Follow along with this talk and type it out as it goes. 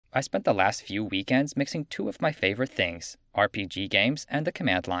I spent the last few weekends mixing two of my favorite things, RPG games and the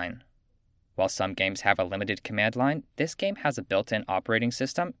command line. While some games have a limited command line, this game has a built-in operating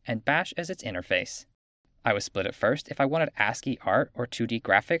system and Bash as its interface. I was split at first if I wanted ASCII art or 2D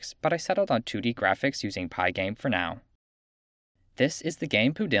graphics, but I settled on 2D graphics using Pygame for now. This is the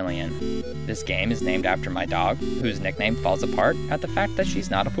game Poodillion. This game is named after my dog, whose nickname falls apart at the fact that she's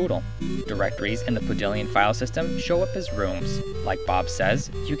not a poodle. Directories in the Poodillion file system show up as rooms. Like Bob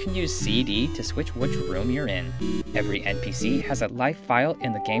says, you can use CD to switch which room you're in. Every NPC has a life file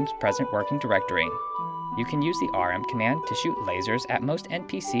in the game's present working directory. You can use the RM command to shoot lasers at most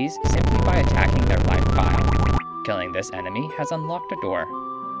NPCs simply by attacking their life file. Killing this enemy has unlocked a door.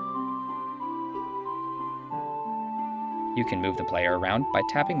 You can move the player around by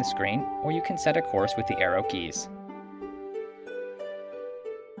tapping the screen, or you can set a course with the arrow keys.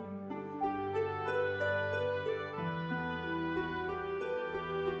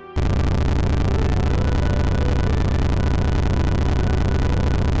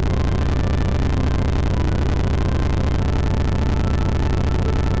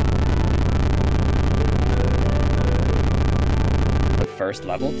 The first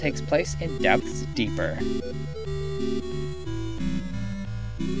level takes place in depths deeper.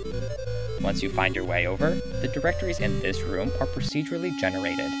 Once you find your way over, the directories in this room are procedurally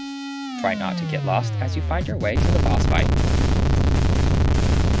generated. Try not to get lost as you find your way to the boss fight.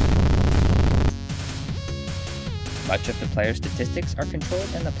 Much of the player's statistics are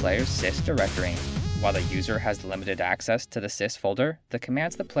controlled in the player's sys directory. While the user has limited access to the sys folder, the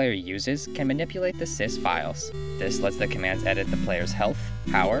commands the player uses can manipulate the sys files. This lets the commands edit the player's health,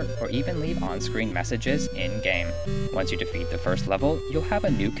 power, or even leave on-screen messages in-game. Once you defeat the first level, you'll have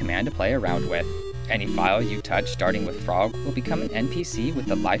a new command to play around with. Any file you touch starting with Frog will become an NPC with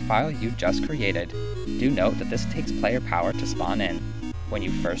the life file you just created. Do note that this takes player power to spawn in. When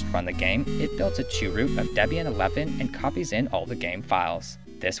you first run the game, it builds a chew root of Debian 11 and copies in all the game files.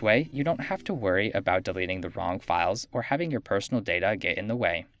 This way, you don't have to worry about deleting the wrong files or having your personal data get in the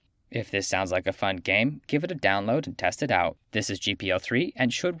way. If this sounds like a fun game, give it a download and test it out. This is GPL3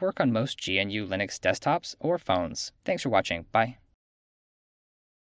 and should work on most GNU Linux desktops or phones. Thanks for watching. Bye.